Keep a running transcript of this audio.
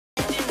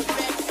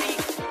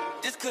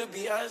could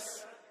be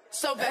us.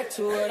 So back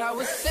to what I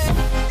was saying.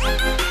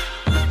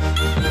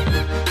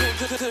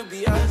 Could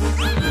be us.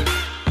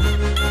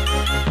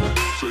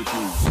 Could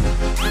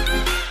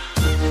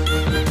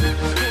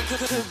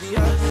be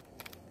us.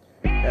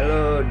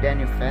 Hello,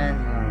 Daniel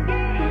fans.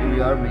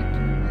 We are making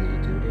a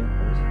YouTube video, of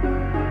course,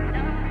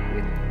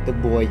 with the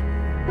boy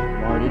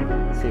Martin.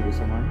 Say what's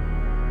up, Martin.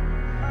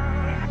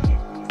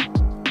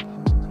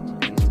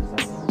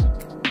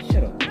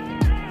 Shut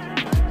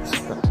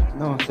up.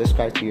 No,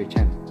 subscribe to your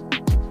channel.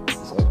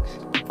 Sucks.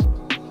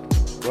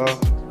 Well,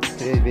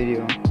 today's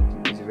video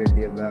is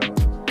really about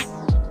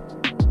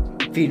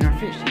feeding our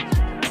fish. Of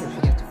course,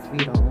 we have to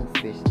feed our own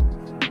fish.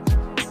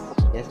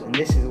 Yes, and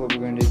this is what we're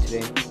going to do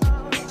today.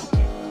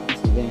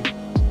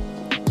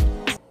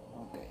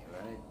 Okay,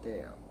 right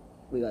there.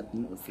 We got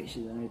more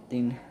fishes and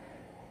everything.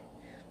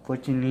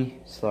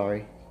 Fortunately,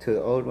 sorry to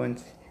the old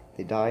ones,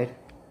 they died.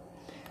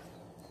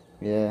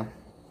 Yeah.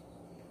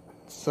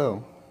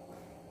 So,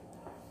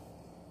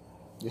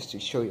 just to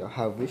show you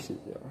how vicious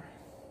they are.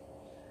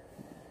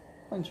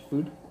 Bunch of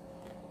food.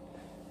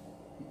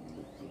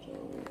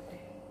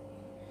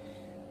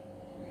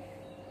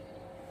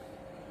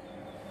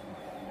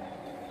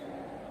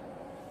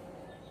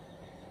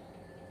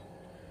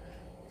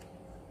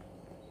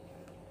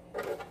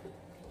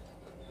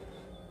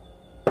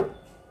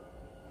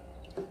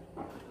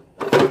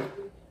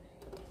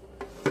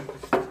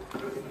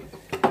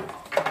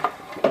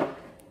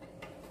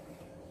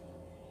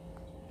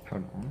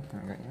 Hold on, I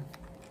got you.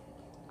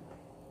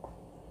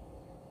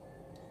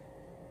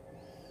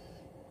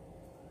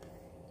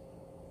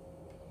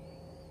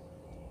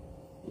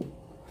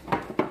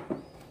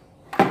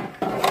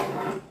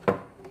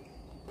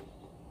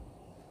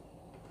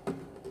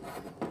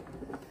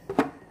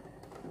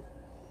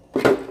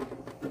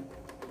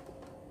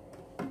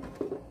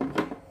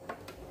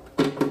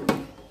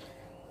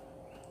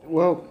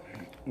 Well,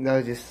 that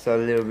was just a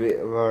little bit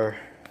of our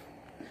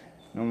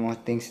normal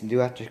things to do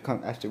after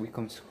we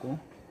come to school.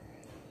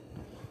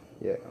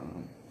 Yeah.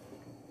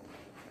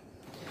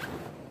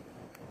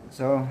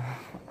 So,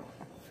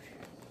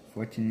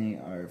 fortunately,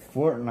 our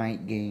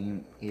Fortnite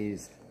game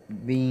is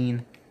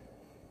being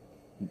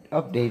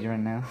updated right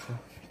now, so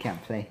I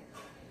can't play.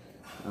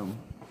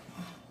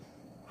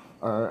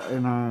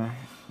 Our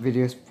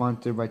video is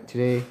sponsored by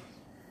today.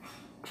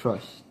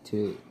 Crush.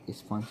 Today is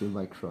sponsored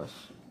by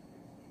Crush.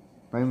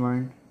 Right,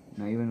 Martin?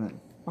 Not even like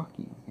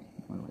fucking.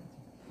 Okay.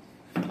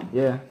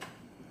 Yeah.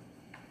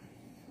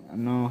 I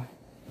know.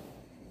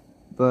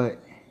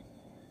 But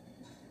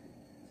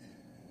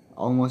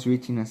almost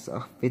reaching us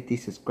 50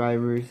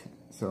 subscribers.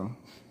 So,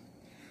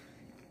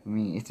 I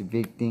mean, it's a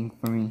big thing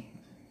for me.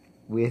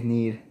 We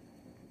need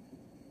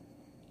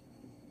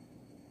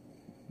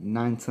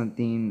 9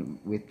 something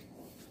with,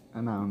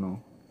 and I don't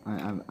know.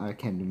 I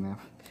can't do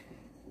math.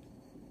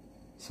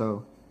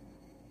 So,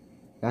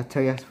 I'll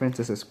tell your friends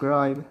to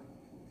subscribe.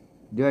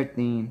 Do our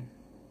thing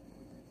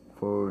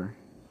for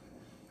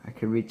I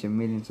can reach 1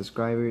 million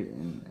subscribers,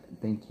 and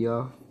thank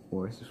y'all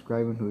for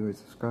subscribing, whoever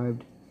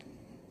subscribed,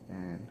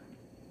 and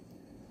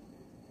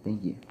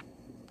thank you.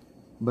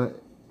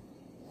 But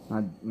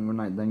we're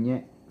not done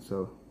yet,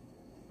 so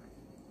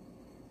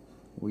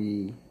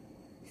we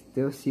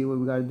still see what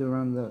we gotta do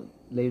around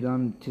later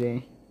on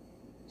today.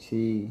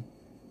 See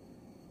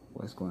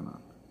what's going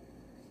on.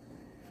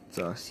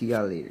 So I'll see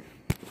y'all later.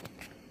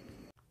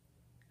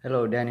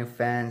 Hello, Daniel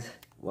fans.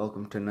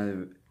 Welcome to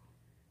another,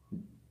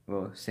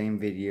 well, same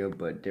video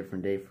but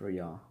different day for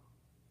y'all.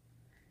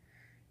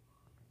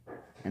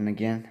 And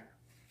again,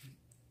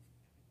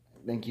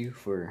 thank you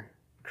for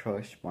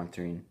Crush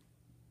sponsoring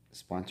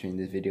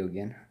this video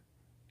again.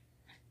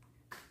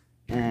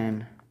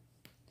 And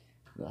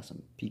we got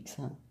some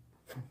pizza.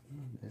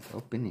 Let's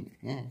open it.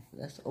 Yeah,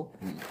 let's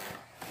open it.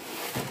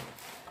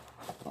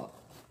 Oh.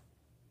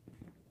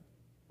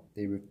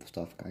 They ripped us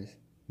off, guys.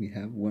 We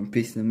have one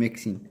piece of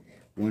mixing.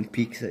 One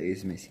pizza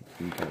is missing.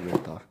 We got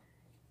ripped off.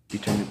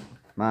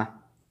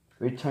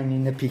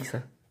 Returning the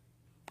pizza.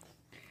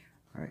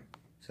 Alright,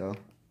 so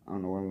I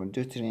don't know what I'm gonna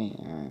do today.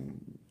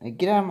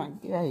 Get out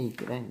of here,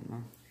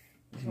 man.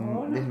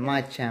 This is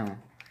my channel.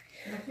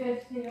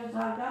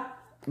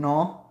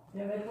 No. ¿Te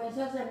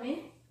avergüenzas de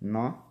mí?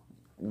 No.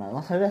 No,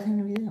 no salgas en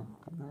el video.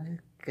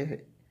 This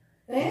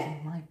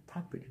is my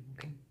property,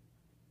 okay?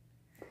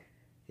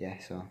 Yeah,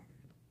 so I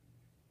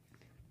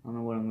don't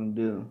know what I'm gonna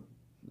do.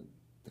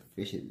 The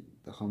fishes,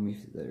 the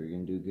homies that are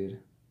gonna do good,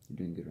 they're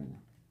doing good right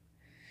now.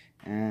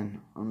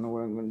 And I don't know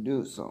what I'm gonna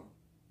do, so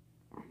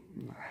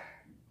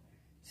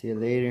see you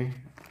later.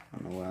 I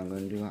don't know what I'm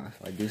gonna do.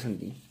 If I do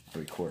something,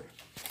 I'll record.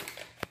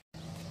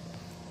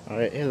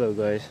 Alright, hello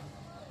guys.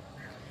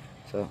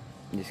 So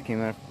just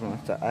came out from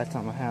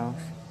outside my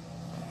house.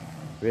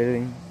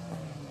 Really?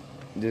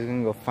 Just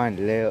gonna go find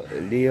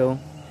Leo,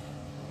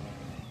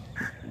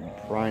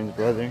 Brian's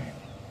brother.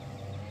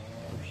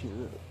 Oh shit,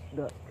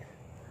 duck.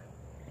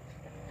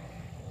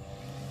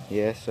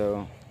 Yeah,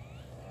 so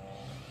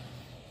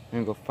I'm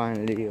gonna go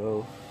find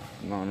Leo.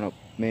 I don't know,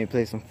 maybe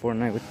play some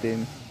Fortnite with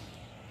him.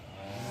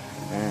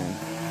 And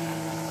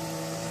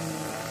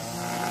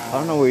I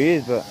don't know where he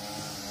is, but I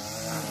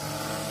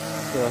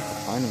feel like I can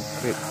find him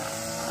quick.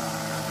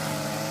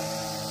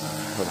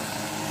 Hold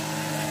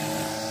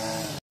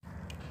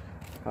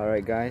on.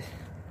 Alright guys,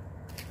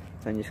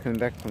 so I'm just coming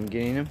back from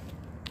getting him.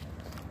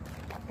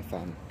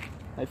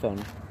 I found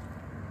him.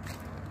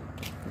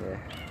 Yeah.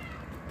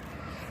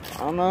 I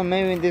don't know,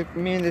 maybe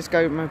me and this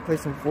guy might play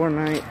some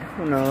Fortnite.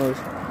 Who knows?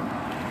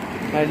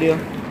 No deal.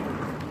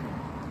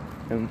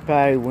 And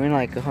probably win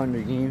like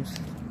 100 games.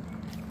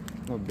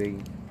 No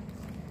biggie.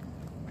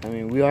 I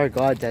mean, we are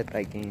gods at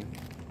that game.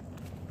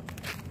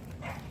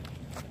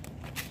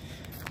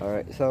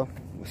 Alright, so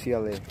we'll see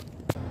y'all later.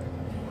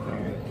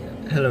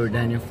 Hello,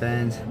 Daniel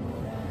fans.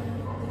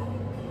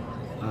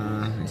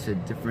 It's a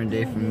different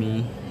day for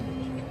me.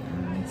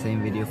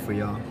 Same video for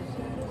y'all.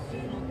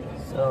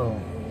 So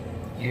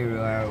here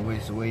I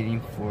was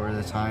waiting for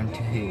the time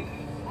to hit,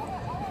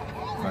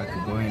 if I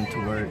could go into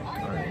work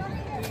already.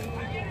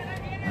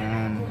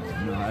 And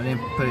I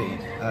didn't put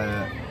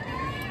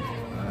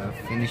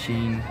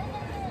finishing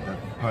the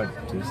part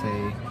to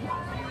say,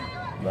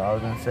 but I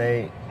was gonna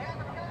say,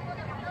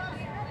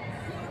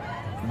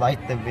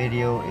 like the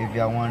video if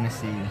y'all want to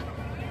see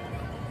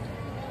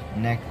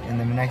in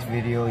the next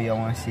video y'all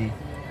want to see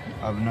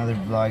of another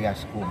vlog at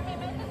school.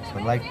 So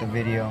like the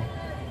video,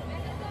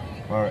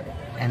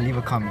 and leave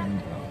a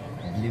comment.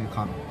 Leave a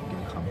comment.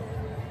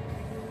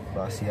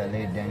 But I'll see y'all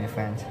later, Daniel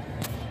fans.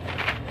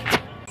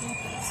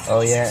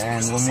 Oh yeah,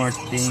 and one more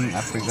thing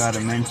I forgot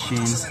to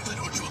mention.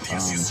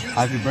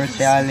 Happy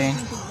birthday, Ale.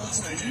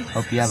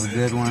 Hope you have a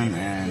good one.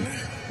 And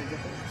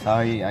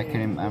sorry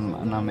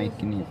I'm not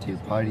making it to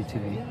party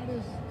today.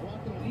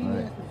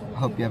 But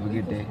hope you have a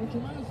good day.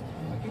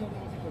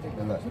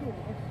 Good luck.